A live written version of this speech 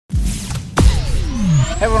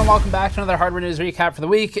Hey everyone, welcome back to another hardware news recap for the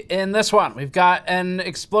week. In this one, we've got an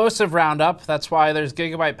explosive roundup. That's why there's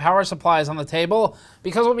gigabyte power supplies on the table,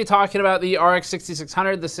 because we'll be talking about the RX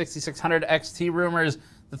 6600, the 6600 XT rumors,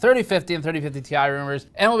 the 3050 and 3050 Ti rumors,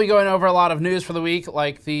 and we'll be going over a lot of news for the week,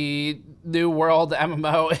 like the New World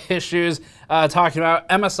MMO issues, talking about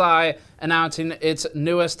MSI announcing its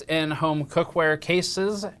newest in-home cookware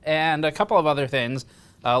cases, and a couple of other things.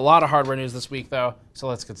 A lot of hardware news this week, though, so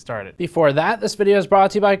let's get started. Before that, this video is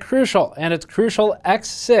brought to you by Crucial and its Crucial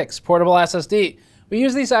X6 portable SSD. We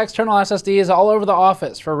use these external SSDs all over the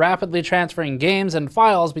office for rapidly transferring games and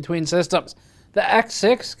files between systems. The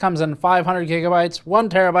X6 comes in 500 gigabytes, 1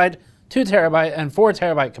 terabyte, 2 terabyte, and 4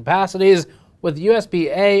 terabyte capacities with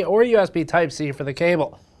USB-A or USB Type-C for the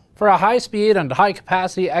cable. For a high-speed and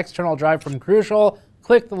high-capacity external drive from Crucial,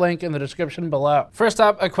 click the link in the description below. First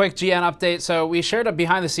up, a quick GN update. So we shared a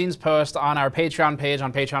behind-the-scenes post on our Patreon page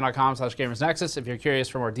on patreon.com/gamersnexus if you're curious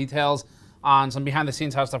for more details on some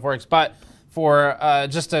behind-the-scenes how stuff works. But for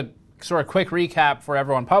just a sort of quick recap for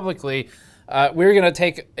everyone publicly, we're going to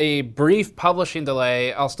take a brief publishing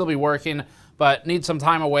delay. I'll still be working, but need some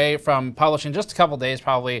time away from publishing, just a couple days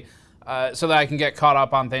probably, so that I can get caught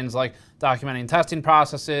up on things like documenting testing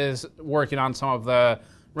processes, working on some of the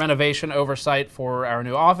renovation oversight for our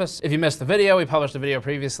new office. If you missed the video, we published a video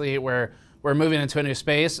previously where we're moving into a new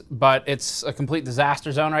space, but it's a complete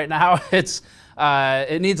disaster zone right now.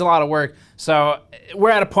 It needs a lot of work. So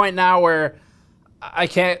we're at a point now where I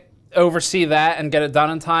can't oversee that and get it done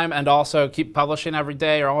in time and also keep publishing every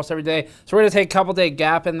day or almost every day. So we're gonna take a couple day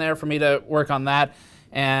gap in there for me to work on that.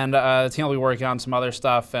 And the team will be working on some other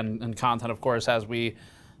stuff and content, of course, as we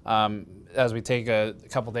take a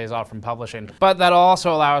couple days off from publishing. But that'll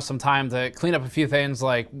also allow us some time to clean up a few things,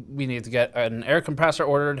 like we need to get an air compressor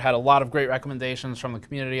ordered. Had a lot of great recommendations from the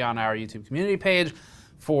community on our YouTube community page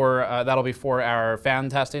for, that'll be for our fan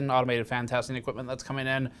testing, automated fan testing equipment that's coming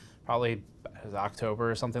in, probably October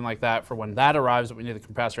or something like that for when that arrives that we need the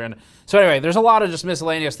compressor in. So anyway, there's a lot of just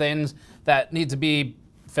miscellaneous things that need to be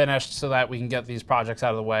finished so that we can get these projects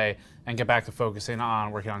out of the way and get back to focusing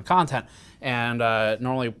on working on content. And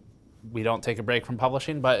normally we don't take a break from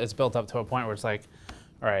publishing, but it's built up to a point where it's like,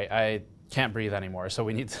 all right, I can't breathe anymore. So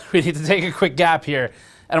we need to take a quick gap here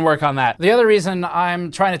and work on that. The other reason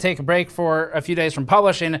I'm trying to take a break for a few days from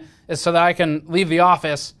publishing is so that I can leave the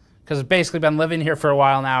office, because I've basically been living here for a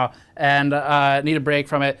while now and need a break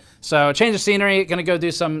from it. So change of scenery, gonna go do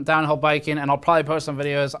some downhill biking, and I'll probably post some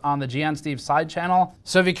videos on the GN Steve side channel.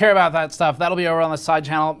 So if you care about that stuff, that'll be over on the side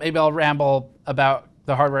channel. Maybe I'll ramble about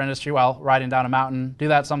the hardware industry while riding down a mountain. Do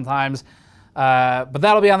that sometimes. But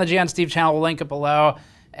that'll be on the GN Steve channel. We'll link it below.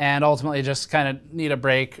 And ultimately just kind of need a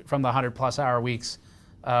break from the 100+ hour weeks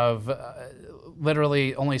of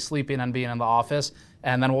literally only sleeping and being in the office.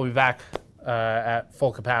 And then we'll be back at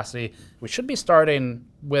full capacity. We should be starting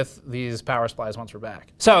with these power supplies once we're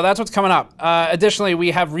back. So that's what's coming up. Additionally, we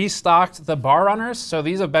have restocked the bar runners. So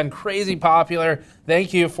these have been crazy popular.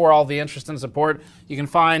 Thank you for all the interest and support. You can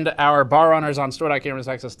find our bar runners on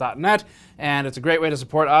store.gamersnexus.net, and it's a great way to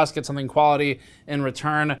support us, get something quality in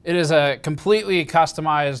return. It is a completely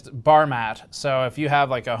customized bar mat. So if you have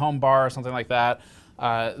like a home bar or something like that,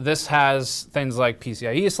 this has things like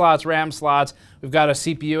PCIe slots, RAM slots. We've got a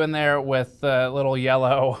CPU in there with little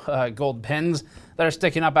yellow gold pins that are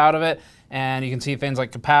sticking up out of it. And you can see things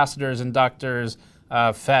like capacitors, inductors,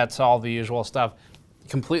 FETs, all the usual stuff.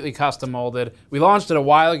 Completely custom molded. We launched it a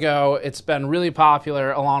while ago. It's been really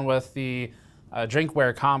popular along with the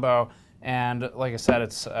drinkware combo. And like I said,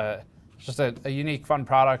 it's just a unique, fun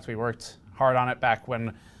product. We worked hard on it back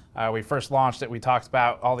when we first launched it. We talked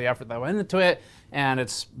about all the effort that went into it, and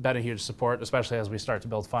it's been a huge support, especially as we start to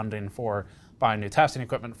build funding for buying new testing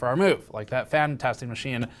equipment for our move, like that fan testing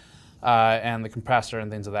machine and the compressor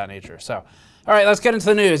and things of that nature. So, all right, let's get into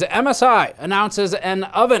the news. MSI announces an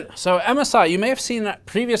oven. So MSI, you may have seen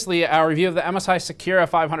previously our review of the MSI Secura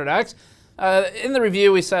 500X. In the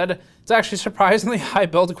review, we said it's actually surprisingly high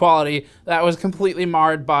build quality that was completely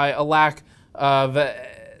marred by a lack of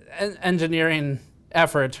engineering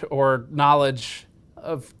effort or knowledge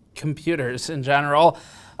of computers in general.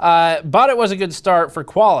 But it was a good start for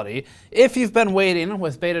quality. If you've been waiting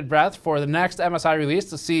with bated breath for the next MSI release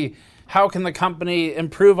to see how can the company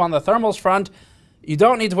improve on the thermals front, you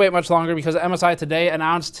don't need to wait much longer, because MSI today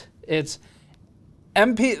announced its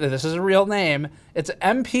this is a real name, it's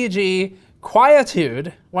MPG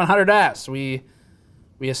Quietude 100S.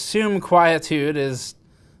 We assume quietude is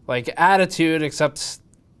like attitude, except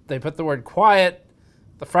they put the word quiet,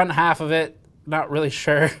 the front half of it, not really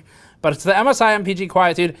sure. But it's the MSI MPG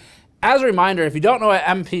Quietude. As a reminder, if you don't know what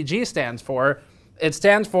MPG stands for, it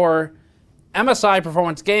stands for MSI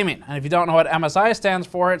Performance Gaming. And if you don't know what MSI stands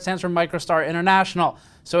for, it stands for MicroStar International.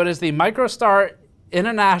 So it is the MicroStar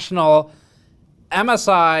International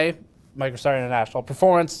MSI, MicroStar International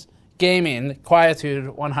Performance Gaming Quietude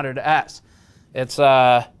 100S. It's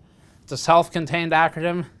a self-contained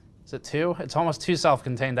acronym. Is it two? It's almost two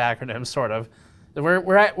self-contained acronyms, sort of.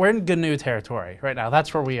 We're in GNU territory right now.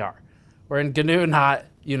 That's where we are. We're in GNU, not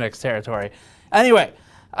Unix territory. Anyway,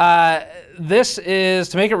 this is,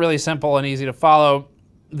 to make it really simple and easy to follow,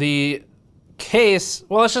 the case.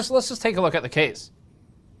 Well, let's just take a look at the case.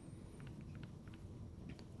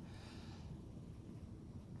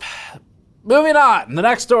 Moving on, the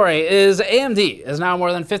next story is AMD is now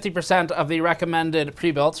more than 50% of the recommended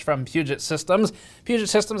pre-builts from Puget Systems. Puget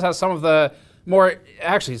Systems has some of the more,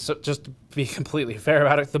 actually, so just to be completely fair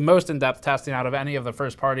about it, the most in-depth testing out of any of the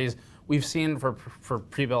first parties we've seen for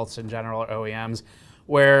pre-builts in general, or OEMs,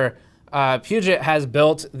 where Puget has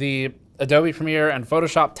built the Adobe Premiere and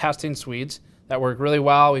Photoshop testing suites that work really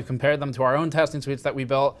well. We've compared them to our own testing suites that we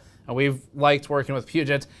built, and we've liked working with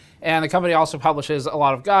Puget. And the company also publishes a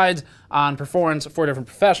lot of guides on performance for different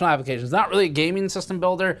professional applications. Not really a gaming system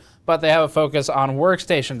builder, but they have a focus on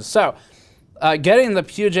workstations. So getting the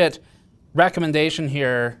Puget recommendation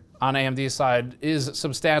here on AMD's side is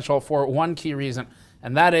substantial for one key reason,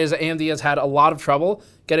 and that is AMD has had a lot of trouble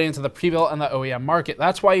getting into the pre-built and the OEM market.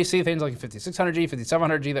 That's why you see things like 5600G,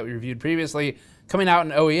 5700G that we reviewed previously coming out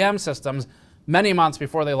in OEM systems many months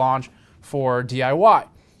before they launch for DIY.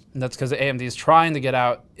 And that's because AMD is trying to get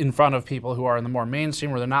out in front of people who are in the more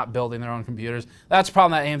mainstream where they're not building their own computers. That's a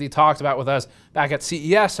problem that AMD talked about with us back at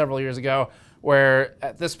CES several years ago, where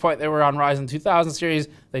at this point they were on Ryzen 2000 series.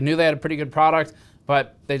 They knew they had a pretty good product,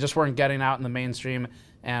 but they just weren't getting out in the mainstream.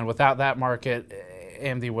 And without that market,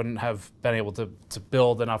 AMD wouldn't have been able to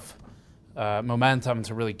build enough momentum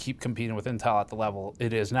to really keep competing with Intel at the level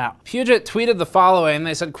it is now. Puget tweeted the following.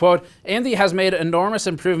 They said, quote, AMD has made enormous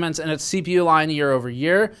improvements in its CPU line year over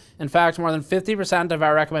year. In fact, more than 50% of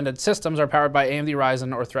our recommended systems are powered by AMD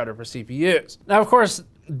Ryzen or Threadripper CPUs. Now, of course,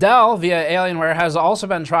 Dell, via Alienware, has also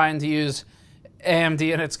been trying to use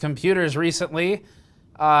AMD in its computers recently.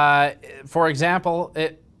 For example,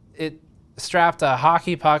 it strapped a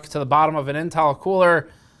hockey puck to the bottom of an Intel cooler,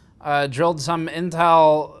 drilled some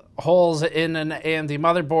Intel holes in an AMD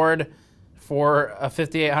motherboard for a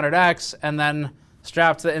 5800X, and then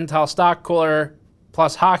strapped the Intel stock cooler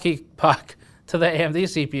plus hockey puck to the AMD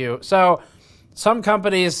CPU. So some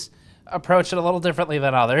companies approach it a little differently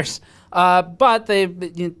than others, but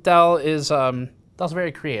Dell is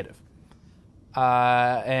very creative.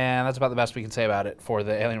 And that's about the best we can say about it for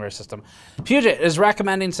the Alienware system. Puget is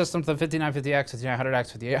recommending systems to the 5950X,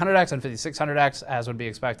 5900X, 5800X, and 5600X, as would be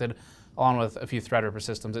expected, along with a few Threadripper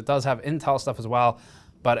systems. It does have Intel stuff as well,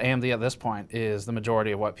 but AMD at this point is the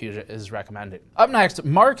majority of what Puget is recommending. Up next,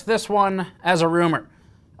 mark this one as a rumor.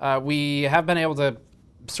 We have been able to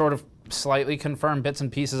sort of slightly confirm bits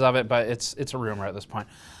and pieces of it, but it's a rumor at this point.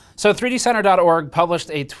 So 3dcenter.org published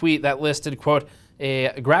a tweet that listed, quote, a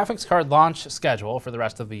graphics card launch schedule for the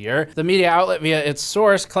rest of the year. The media outlet, via its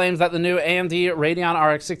source, claims that the new AMD Radeon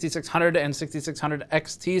RX 6600 and 6600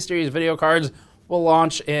 XT series video cards will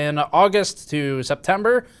launch in August to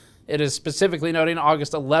September. It is specifically noting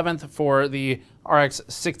August 11th for the RX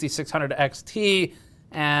 6600 XT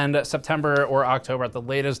and September or October at the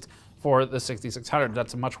latest for the 6600.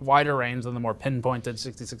 That's a much wider range than the more pinpointed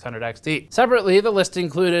 6600 XT. Separately, the list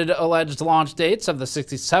included alleged launch dates of the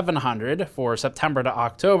 6700 for September to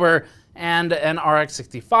October and an RX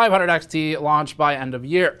 6500 XT launch by end of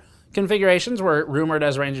year. Configurations were rumored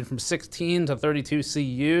as ranging from 16 to 32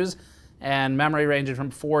 CUs and memory ranging from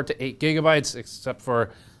 4 to 8 gigabytes, except for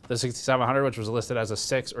the 6700, which was listed as a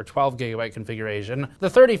 6 or 12 gigabyte configuration. The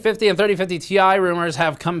 3050 and 3050 Ti rumors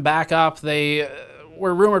have come back up. They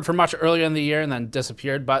were rumored for much earlier in the year and then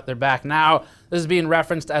disappeared, but they're back now. This is being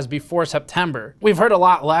referenced as before September. We've heard a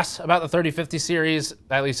lot less about the 3050 series,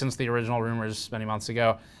 at least since the original rumors many months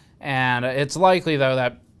ago. And it's likely, though,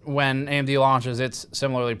 that when AMD launches its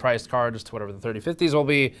similarly priced cards to whatever the 3050s will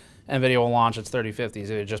be, NVIDIA will launch its 3050s,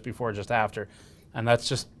 either just before or just after. And that's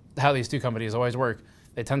just how these two companies always work.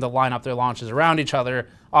 They tend to line up their launches around each other,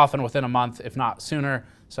 often within a month, if not sooner.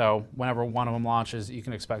 So whenever one of them launches, you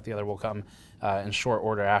can expect the other will come in short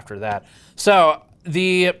order after that. So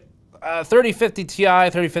the 3050 Ti,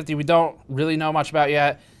 3050, we don't really know much about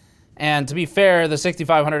yet. And to be fair, the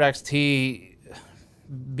 6500 XT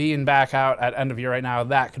being back out at end of year right now,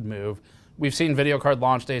 that could move. We've seen video card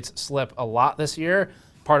launch dates slip a lot this year.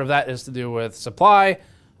 Part of that is to do with supply.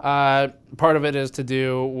 Part of it is to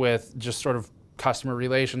do with just sort of customer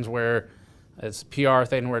relations, where it's a PR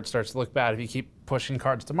thing where it starts to look bad if you keep pushing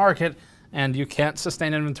cards to market. and you can't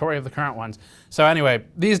sustain inventory of the current ones. So anyway,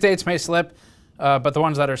 these dates may slip, but the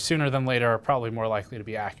ones that are sooner than later are probably more likely to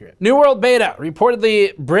be accurate. New World Beta,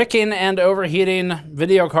 reportedly bricking and overheating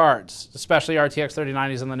video cards, especially RTX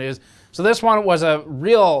 3090s in the news. So this one was a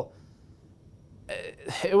real,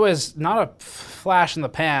 it was not a flash in the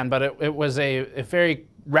pan, but it was a very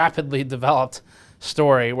rapidly developed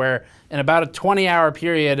story where in about a 20-hour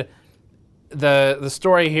period, the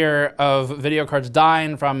story here of video cards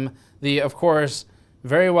dying from the, of course,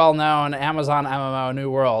 very well-known Amazon MMO New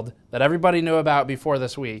World that everybody knew about before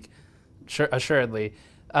this week, assuredly.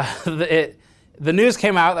 The news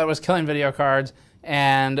came out that it was killing video cards,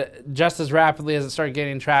 and just as rapidly as it started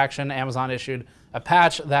gaining traction, Amazon issued a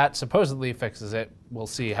patch that supposedly fixes it. We'll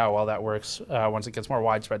see how well that works once it gets more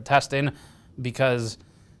widespread testing, because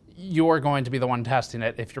you're going to be the one testing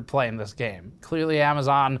it if you're playing this game. Clearly,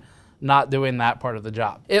 Amazon not doing that part of the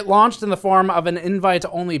job. It launched in the form of an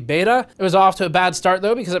invite-only beta. It was off to a bad start,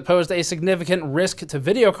 though, because it posed a significant risk to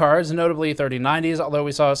video cards, notably 3090s, although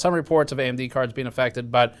we saw some reports of AMD cards being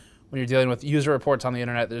affected, but when you're dealing with user reports on the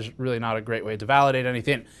internet, there's really not a great way to validate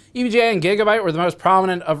anything. EVGA and Gigabyte were the most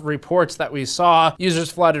prominent of reports that we saw. Users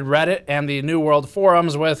flooded Reddit and the New World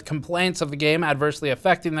forums with complaints of the game adversely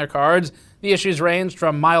affecting their cards. The issues ranged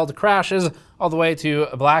from mild crashes all the way to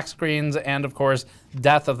black screens and, of course,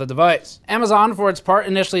 death of the device. Amazon, for its part,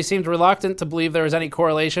 initially seemed reluctant to believe there was any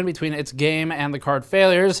correlation between its game and the card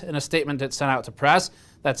failures in a statement it sent out to press.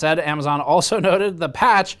 That said, Amazon also noted the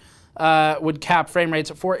patch would cap frame rates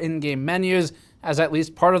for in-game menus, as at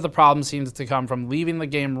least part of the problem seems to come from leaving the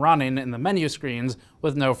game running in the menu screens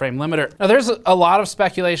with no frame limiter. Now, there's a lot of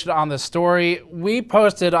speculation on this story. We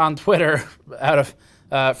posted on Twitter, out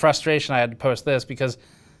of frustration I had to post this, because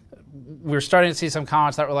we're starting to see some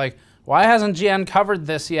comments that were like, why hasn't GN covered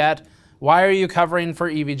this yet? Why are you covering for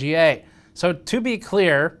EVGA? So to be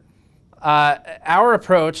clear, our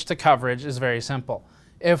approach to coverage is very simple.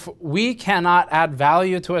 If we cannot add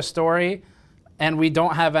value to a story and we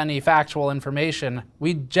don't have any factual information,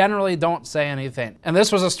 we generally don't say anything. And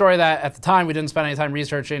this was a story that at the time we didn't spend any time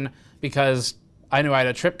researching, because I knew I had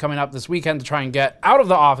a trip coming up this weekend to try and get out of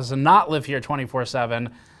the office and not live here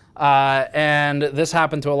 24/7. And this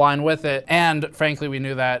happened to align with it. And frankly, we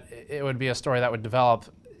knew that it would be a story that would develop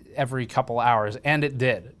every couple hours. And it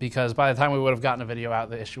did, because by the time we would have gotten a video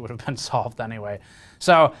out, the issue would have been solved anyway.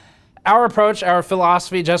 So our approach, our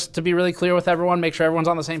philosophy, just to be really clear with everyone, make sure everyone's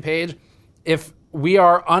on the same page. If we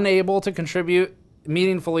are unable to contribute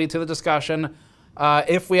meaningfully to the discussion,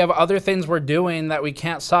 if we have other things we're doing that we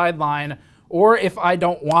can't sideline, or if I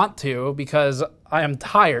don't want to because I am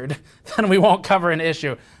tired, then we won't cover an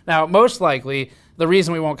issue. Now, most likely, the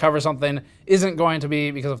reason we won't cover something isn't going to be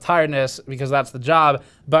because of tiredness, because that's the job,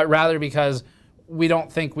 but rather because we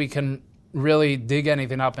don't think we can really dig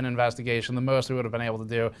anything up in investigation. The most we would have been able to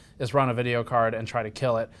do is run a video card and try to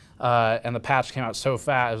kill it. And the patch came out so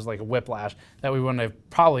fast, it was like a whiplash, that we wouldn't have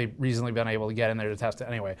probably reasonably been able to get in there to test it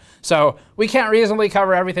anyway. So we can't reasonably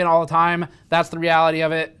cover everything all the time. That's the reality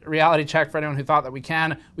of it. Reality check for anyone who thought that we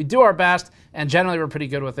can. We do our best, and generally we're pretty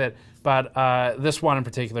good with it. But this one in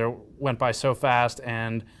particular went by so fast,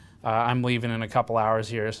 and I'm leaving in a couple hours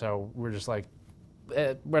here, so we're just like,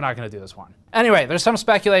 we're not going to do this one. Anyway, there's some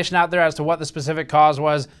speculation out there as to what the specific cause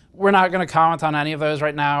was. We're not going to comment on any of those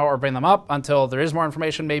right now or bring them up until there is more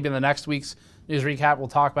information. Maybe in the next week's news recap, we'll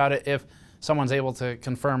talk about it if someone's able to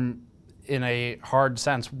confirm in a hard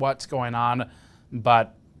sense what's going on.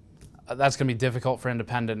 But that's going to be difficult for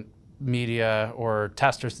independent media or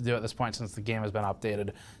testers to do at this point, since the game has been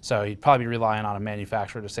updated. So you'd probably be relying on a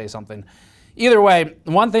manufacturer to say something. Either way,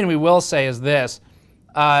 one thing we will say is this.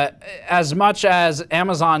 As much as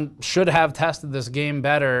Amazon should have tested this game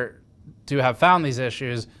better to have found these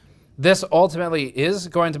issues, this ultimately is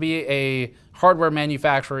going to be a hardware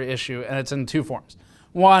manufacturer issue, and it's in two forms.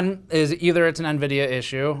 One is either it's an NVIDIA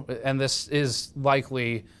issue, and this is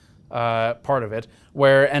likely part of it,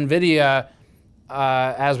 where NVIDIA,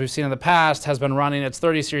 as we've seen in the past, has been running its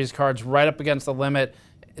 30 series cards right up against the limit,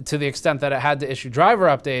 to the extent that it had to issue driver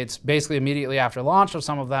updates basically immediately after launch of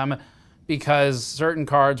some of them, because certain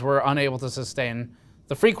cards were unable to sustain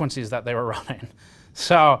the frequencies that they were running.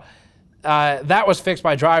 So that was fixed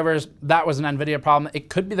by drivers. That was an NVIDIA problem. It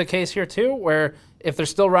could be the case here too, where if they're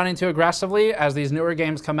still running too aggressively as these newer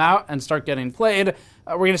games come out and start getting played,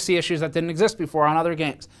 we're going to see issues that didn't exist before on other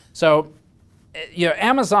games. So, you know,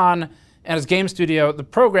 Amazon and its game studio, the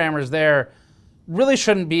programmers there really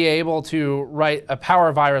shouldn't be able to write a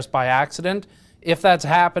power virus by accident. If that's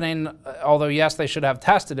happening, although yes, they should have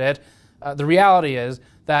tested it, the reality is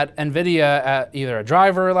that NVIDIA at either a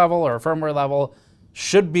driver level or a firmware level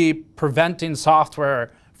should be preventing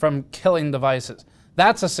software from killing devices.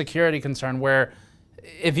 That's a security concern where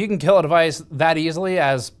if you can kill a device that easily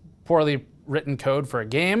as poorly written code for a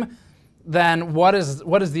game, then what is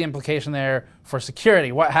the implication there for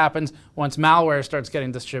security? What happens once malware starts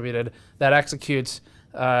getting distributed that executes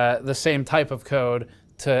the same type of code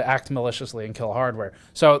to act maliciously and kill hardware?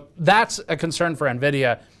 So that's a concern for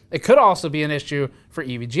NVIDIA. It could also be an issue for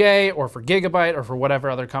EVGA or for Gigabyte or for whatever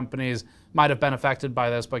other companies might have been affected by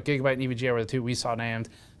this, but Gigabyte and EVGA were the two we saw named,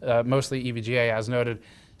 mostly EVGA as noted.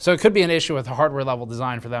 So it could be an issue with the hardware level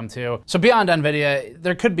design for them too. So beyond NVIDIA,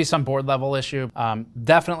 there could be some board level issue.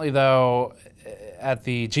 Definitely though, at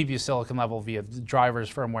the GPU silicon level via the drivers,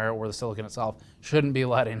 firmware, or the silicon itself, shouldn't be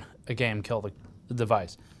letting a game kill the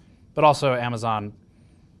device. But also Amazon,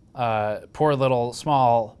 poor little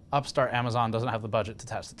small upstart Amazon doesn't have the budget to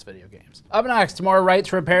test its video games. Up next, more right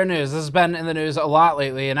to repair news. This has been in the news a lot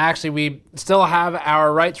lately, and actually we still have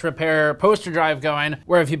our right to repair poster drive going,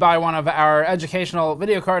 where if you buy one of our educational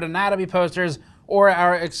video card anatomy posters or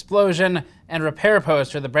our explosion and repair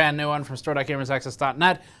poster, the brand new one from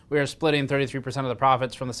store.gamersnexus.net, we are splitting 33% of the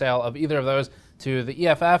profits from the sale of either of those to the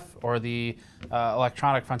EFF or the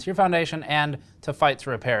Electronic Frontier Foundation and to Fight to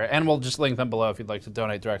Repair. And we'll just link them below if you'd like to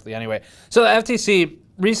donate directly anyway. So the FTC,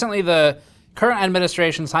 recently the current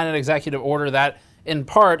administration signed an executive order that in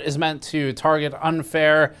part is meant to target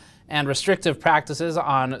unfair and restrictive practices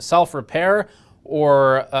on self-repair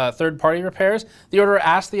or third-party repairs. The order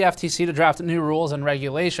asked the FTC to draft new rules and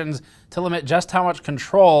regulations to limit just how much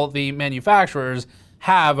control the manufacturers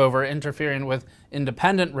have over interfering with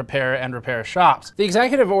independent repair and repair shops. The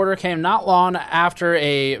executive order came not long after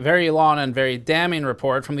a very long and very damning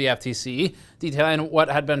report from the FTC detailing what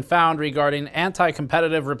had been found regarding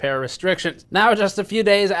anti-competitive repair restrictions. Now, just a few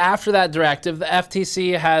days after that directive, the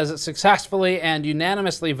FTC has successfully and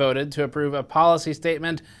unanimously voted to approve a policy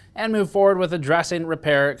statement and move forward with addressing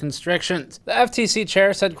repair constrictions. The FTC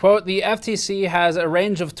chair said, quote, "The FTC has a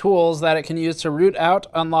range of tools that it can use to root out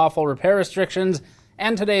unlawful repair restrictions,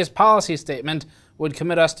 and today's policy statement would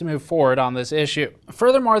commit us to move forward on this issue."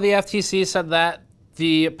 Furthermore, the FTC said that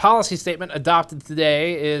the policy statement adopted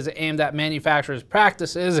today is aimed at manufacturers'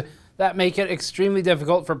 practices that make it extremely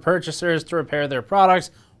difficult for purchasers to repair their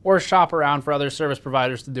products or shop around for other service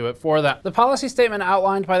providers to do it for them. The policy statement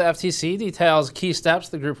outlined by the FTC details key steps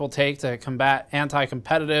the group will take to combat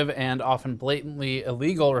anti-competitive and often blatantly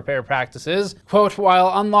illegal repair practices. Quote,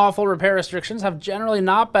 "While unlawful repair restrictions have generally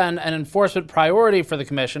not been an enforcement priority for the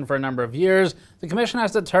Commission for a number of years, the Commission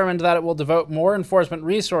has determined that it will devote more enforcement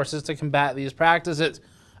resources to combat these practices.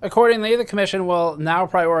 Accordingly, the Commission will now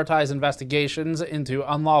prioritize investigations into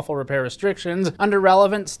unlawful repair restrictions under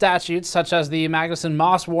relevant statutes such as the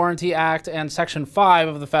Magnuson-Moss Warranty Act and Section 5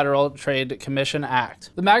 of the Federal Trade Commission Act."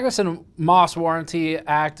 The Magnuson-Moss Warranty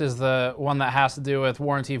Act is the one that has to do with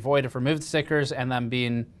warranty void if removed stickers and them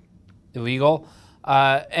being illegal.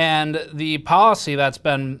 And the policy that's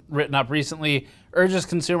been written up recently urges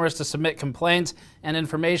consumers to submit complaints and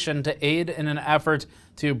information to aid in an effort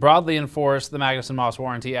to broadly enforce the Magnuson-Moss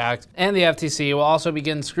Warranty Act. And the FTC will also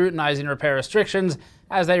begin scrutinizing repair restrictions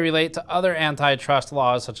as they relate to other antitrust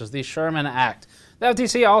laws such as the Sherman Act. The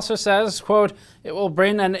FTC also says, quote, "It will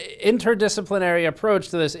bring an interdisciplinary approach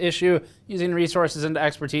to this issue using resources and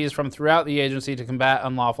expertise from throughout the agency to combat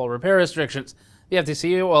unlawful repair restrictions. The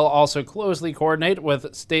FTC will also closely coordinate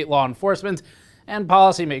with state law enforcement and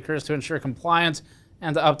policymakers to ensure compliance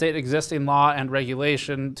and to update existing law and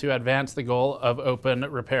regulation to advance the goal of open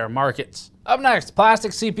repair markets." Up next,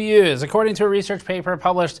 plastic CPUs. According to a research paper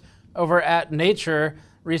published over at Nature,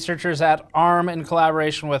 researchers at ARM in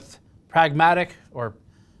collaboration with Pragmatic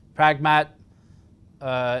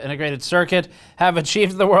Integrated Circuit have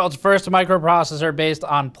achieved the world's first microprocessor based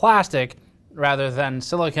on plastic rather than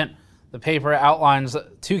silicon. The paper outlines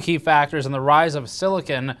two key factors in the rise of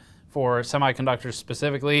silicon for semiconductors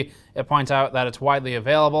specifically. It points out that it's widely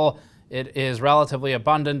available, it is relatively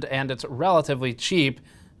abundant, and it's relatively cheap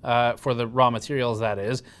for the raw materials, that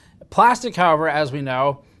is. Plastic, however, as we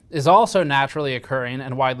know, is also naturally occurring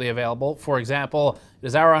and widely available. For example, it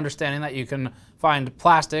is our understanding that you can find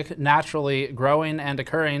plastic naturally growing and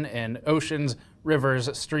occurring in oceans, rivers,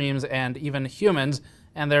 streams, and even humans,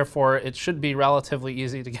 and therefore it should be relatively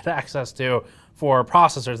easy to get access to for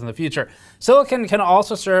processors in the future. Silicon can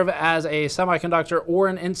also serve as a semiconductor or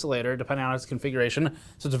an insulator, depending on its configuration,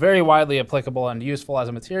 so it's very widely applicable and useful as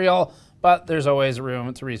a material, but there's always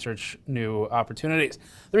room to research new opportunities.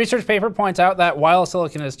 The research paper points out that while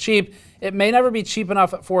silicon is cheap, it may never be cheap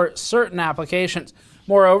enough for certain applications.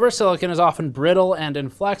 Moreover, silicon is often brittle and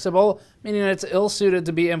inflexible, meaning it's ill-suited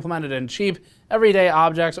to be implemented in cheap, everyday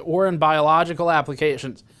objects or in biological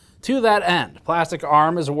applications. To that end,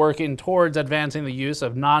 PlasticARM is working towards advancing the use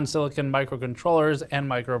of non-silicon microcontrollers and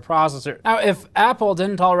microprocessors. Now, if Apple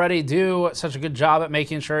didn't already do such a good job at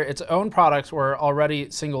making sure its own products were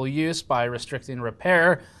already single-use by restricting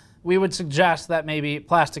repair, we would suggest that maybe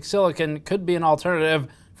plastic silicon could be an alternative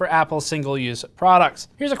for Apple's single-use products.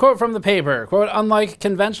 Here's a quote from the paper. Quote, "Unlike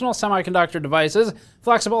conventional semiconductor devices,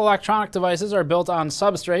 flexible electronic devices are built on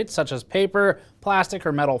substrates such as paper, plastic,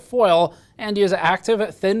 or metal foil, and use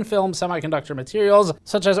active thin-film semiconductor materials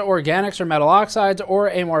such as organics or metal oxides or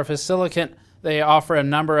amorphous silicon. They offer a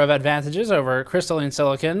number of advantages over crystalline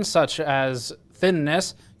silicon, such as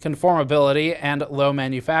thinness, conformability, and low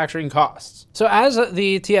manufacturing costs." So as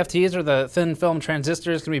the TFTs, or the thin film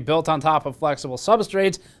transistors, can be built on top of flexible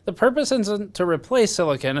substrates, the purpose isn't to replace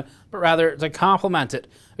silicon, but rather to complement it.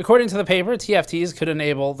 According to the paper, TFTs could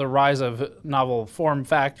enable the rise of novel form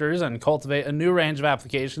factors and cultivate a new range of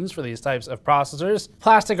applications for these types of processors.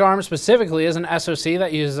 PlasticARM specifically is an SoC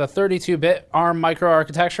that uses a 32-bit ARM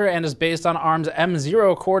microarchitecture and is based on ARM's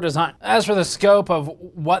M0 core design. As for the scope of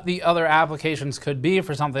what the other applications could be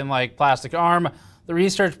for something like PlasticARM, the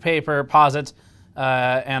research paper posits,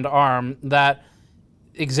 and ARM, that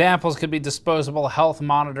examples could be disposable health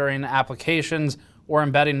monitoring applications or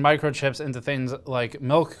embedding microchips into things like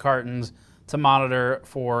milk cartons to monitor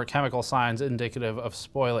for chemical signs indicative of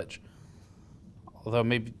spoilage. Although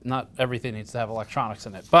maybe not everything needs to have electronics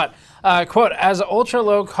in it. But, quote, "As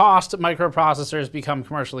ultra-low-cost microprocessors become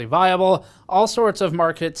commercially viable, all sorts of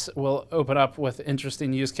markets will open up with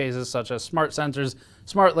interesting use cases such as smart sensors,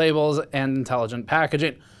 smart labels, and intelligent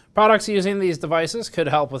packaging. Products using these devices could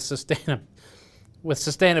help with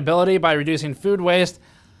sustainability by reducing food waste."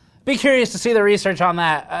 Be curious to see the research on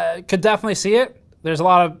that. Could definitely see it. There's a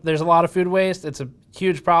lot of food waste. It's a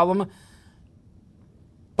huge problem.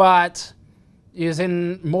 But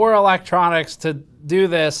using more electronics to do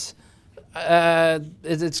this,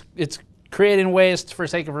 it's creating waste for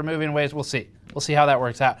sake of removing waste. We'll see. We'll see how that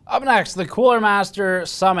works out. Up next, the Cooler Master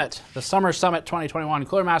Summit, the Summer Summit 2021.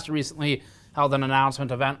 Cooler Master recently held an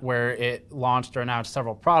announcement event where it launched or announced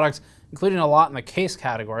several products, including a lot in the case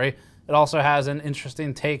category. It also has an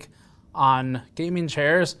interesting take on gaming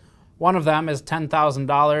chairs. One of them is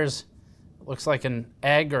 $10,000. It looks like an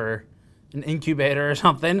egg or an incubator or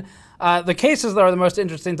something. The cases, though, are the most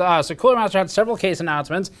interesting to us. So Cooler Master had several case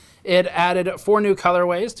announcements. It added 4 new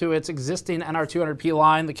colorways to its existing NR200P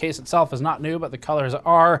line. The case itself is not new, but the colors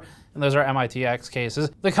are, and those are MITx cases.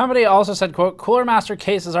 The company also said, quote, "Cooler Master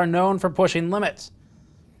cases are known for pushing limits."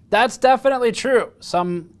 That's definitely true.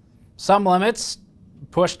 Some limits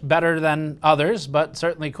pushed better than others, but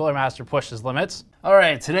certainly Cooler Master pushes limits. All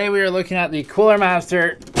right, today we are looking at the Cooler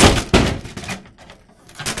Master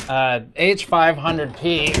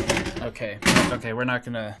H500P. Okay, we're not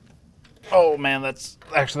gonna, oh man, that's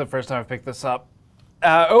actually the first time I've picked this up.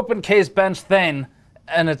 Open case bench thin,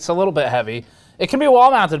 and it's a little bit heavy. It can be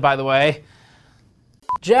wall mounted, by the way.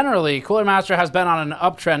 Generally, Cooler Master has been on an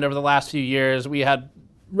uptrend over the last few years. We had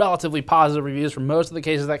relatively positive reviews for most of the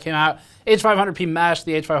cases that came out. H500P Mesh,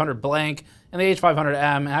 the H500 Blank, and the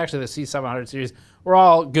H500M, and actually the C700 series, were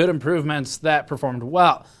all good improvements that performed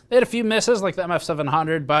well. They had a few misses, like the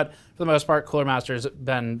MF700, but for the most part, Cooler Master's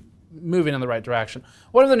been moving in the right direction.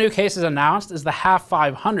 One of the new cases announced is the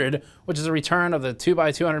HAF500, which is a return of the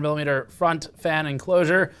 2x200mm front fan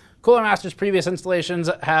enclosure. Cooler Master's previous installations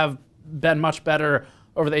have been much better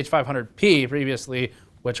over the H500P previously,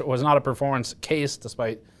 which was not a performance case,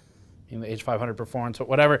 despite the H500 performance, but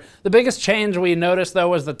whatever. The biggest change we noticed, though,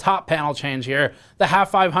 was the top panel change here. The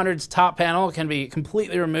HAF500's top panel can be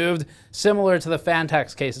completely removed, similar to the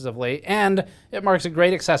Fantex cases of late, and it marks a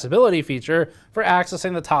great accessibility feature for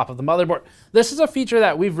accessing the top of the motherboard. This is a feature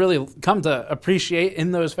that we've really come to appreciate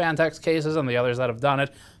in those Fantex cases and the others that have done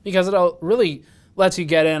it, because it really lets you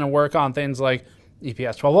get in and work on things like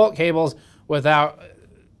EPS 12-volt cables without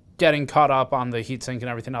getting caught up on the heatsink and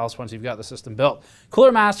everything else once you've got the system built.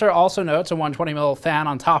 Cooler Master also notes a 120mm fan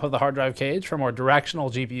on top of the hard drive cage for more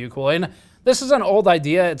directional GPU cooling. This is an old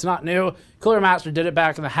idea, it's not new. Cooler Master did it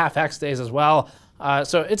back in the HAF-X days as well,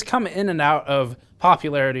 so it's come in and out of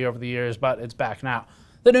popularity over the years, but it's back now.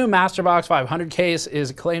 The new MasterBox 500 case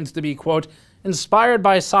is claimed to be, quote, inspired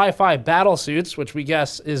by sci-fi battle suits, which we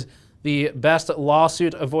guess is the best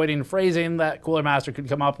lawsuit-avoiding phrasing that Cooler Master could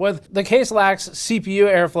come up with. The case lacks CPU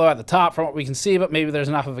airflow at the top from what we can see, but maybe there's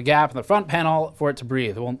enough of a gap in the front panel for it to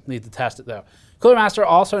breathe. We'll need to test it though. Cooler Master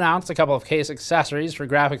also announced a couple of case accessories for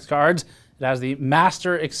graphics cards. It has the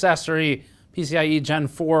Master Accessory PCIe Gen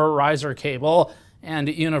 4 riser cable and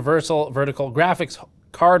universal vertical graphics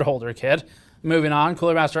card holder kit. Moving on,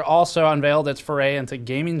 Cooler Master also unveiled its foray into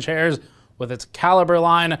gaming chairs with its Caliber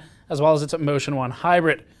line. as well as its Motion 1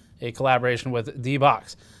 Hybrid, a collaboration with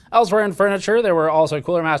D-Box. Elsewhere in furniture, there were also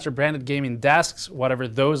Cooler Master branded gaming desks, whatever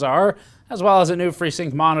those are, as well as the new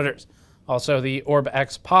FreeSync monitors. Also the Orb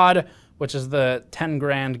X Pod, which is the 10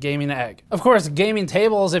 grand gaming egg. Of course, gaming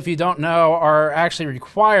tables, if you don't know, are actually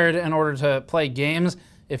required in order to play games.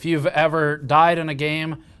 If you've ever died in a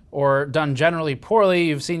game or done generally poorly,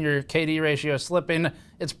 you've seen your KD ratio slipping,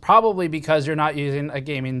 it's probably because you're not using a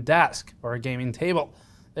gaming desk or a gaming table.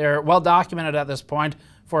 They're well documented at this point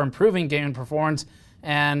for improving gaming performance,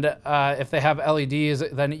 and if they have LEDs,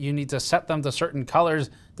 then you need to set them to certain colors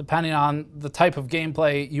depending on the type of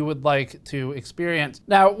gameplay you would like to experience.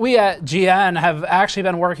 Now, we at GN have actually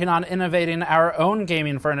been working on innovating our own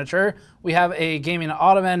gaming furniture. We have a gaming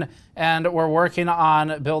ottoman, and we're working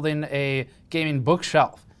on building a gaming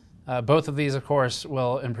bookshelf. Both of these, of course,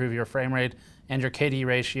 will improve your frame rate and your KD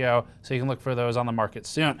ratio, so you can look for those on the market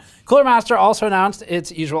soon. Cooler Master also announced its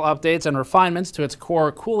usual updates and refinements to its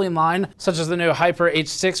core cooling line, such as the new Hyper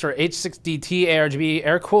H6 or H6DT ARGB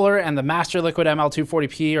air cooler and the Master Liquid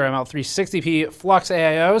ML240p or ML360p Flux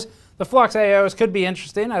AIOs. The Flux AIOs could be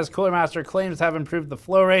interesting, as Cooler Master claims to have improved the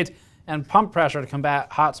flow rate and pump pressure to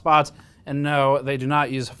combat hot spots, and no, they do not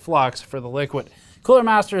use flux for the liquid. Cooler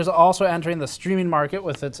Master is also entering the streaming market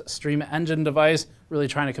with its Stream Engine device, really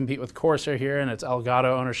trying to compete with Corsair here and its Elgato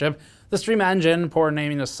ownership. The Stream Engine, poor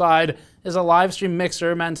naming aside, is a live stream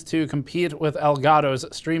mixer meant to compete with Elgato's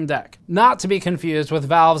Stream Deck. Not to be confused with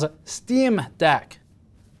Valve's Steam Deck.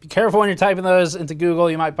 Be careful when you're typing those into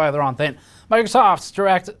Google, you might buy the wrong thing. Microsoft's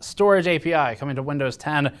DirectStorage API coming to Windows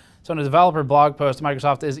 10. So in a developer blog post,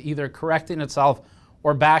 Microsoft is either correcting itself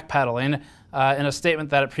or backpedaling in a statement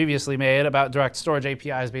that it previously made about DirectStorage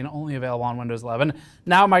APIs being only available on Windows 11.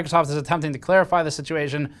 Now Microsoft is attempting to clarify the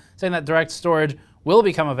situation, saying that DirectStorage will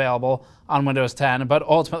become available on Windows 10, but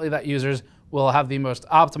ultimately that users will have the most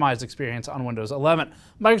optimized experience on Windows 11.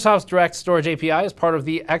 Microsoft's DirectStorage API is part of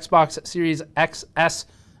the Xbox Series XS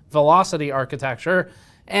Velocity architecture,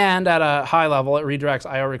 and at a high level, it redirects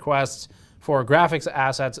I/O requests for graphics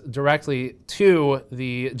assets directly to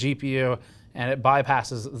the GPU, and it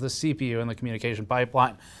bypasses the CPU in the communication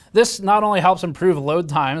pipeline. This not only helps improve load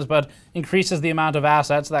times, but increases the amount of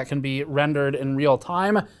assets that can be rendered in real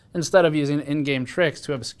time instead of using in-game tricks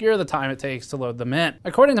to obscure the time it takes to load them in.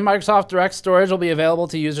 According to Microsoft, DirectStorage will be available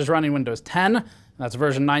to users running Windows 10. That's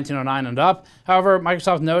version 1909 and up. However,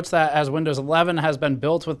 Microsoft notes that as Windows 11 has been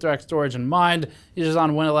built with DirectStorage in mind, users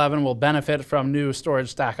on Win 11 will benefit from new storage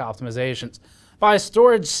stack optimizations. By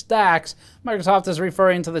storage stacks, Microsoft is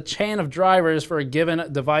referring to the chain of drivers for a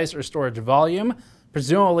given device or storage volume.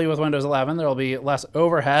 Presumably with Windows 11, there will be less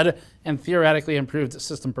overhead and theoretically improved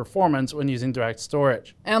system performance when using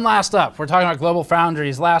DirectStorage. And last up, we're talking about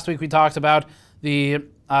GlobalFoundries. Last week we talked about the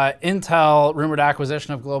Intel rumored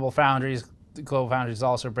acquisition of GlobalFoundries. GlobalFoundries is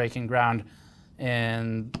also breaking ground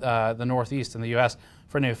in the Northeast in the US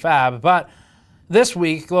for a new fab. But this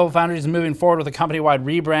week, GlobalFoundries is moving forward with a company-wide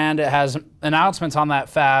rebrand. It has announcements on that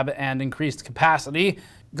fab and increased capacity.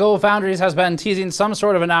 GlobalFoundries has been teasing some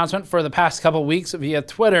sort of announcement for the past couple weeks via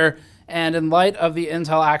Twitter, and in light of the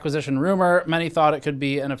Intel acquisition rumor, many thought it could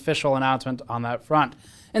be an official announcement on that front.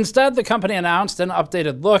 Instead, the company announced an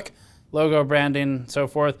updated look, logo, branding, so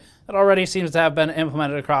forth, that already seems to have been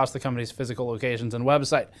implemented across the company's physical locations and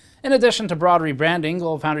website. In addition to broad rebranding,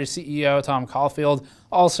 GlobalFoundries CEO Tom Caulfield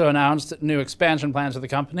also announced new expansion plans for the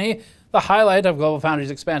company. The highlight of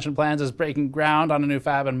GlobalFoundries' expansion plans is breaking ground on a new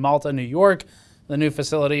fab in Malta, New York. The new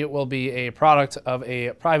facility will be a product of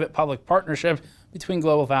a private-public partnership between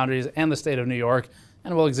GlobalFoundries and the state of New York,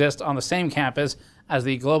 and will exist on the same campus as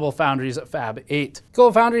the GlobalFoundries Fab 8.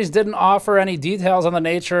 GlobalFoundries didn't offer any details on the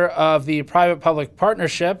nature of the private-public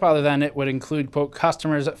partnership, other than it would include, quote,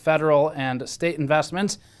 customers, federal and state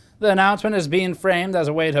investments. The announcement is being framed as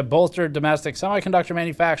a way to bolster domestic semiconductor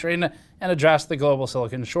manufacturing and address the global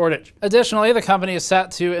silicon shortage. Additionally, the company is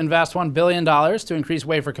set to invest $1 billion to increase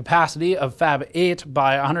wafer capacity of Fab 8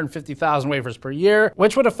 by 150,000 wafers per year,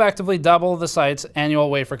 which would effectively double the site's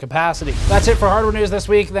annual wafer capacity. That's it for hardware news this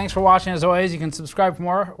week. Thanks for watching. As always, you can subscribe for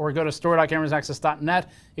more or go to store.gamersnexus.net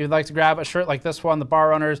if you'd like to grab a shirt like this one, the bar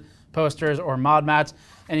runners, posters, or mod mats,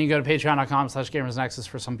 and you can go to patreon.com/gamersnexus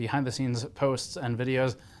for some behind-the-scenes posts and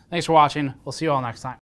videos. Thanks for watching. We'll see you all next time.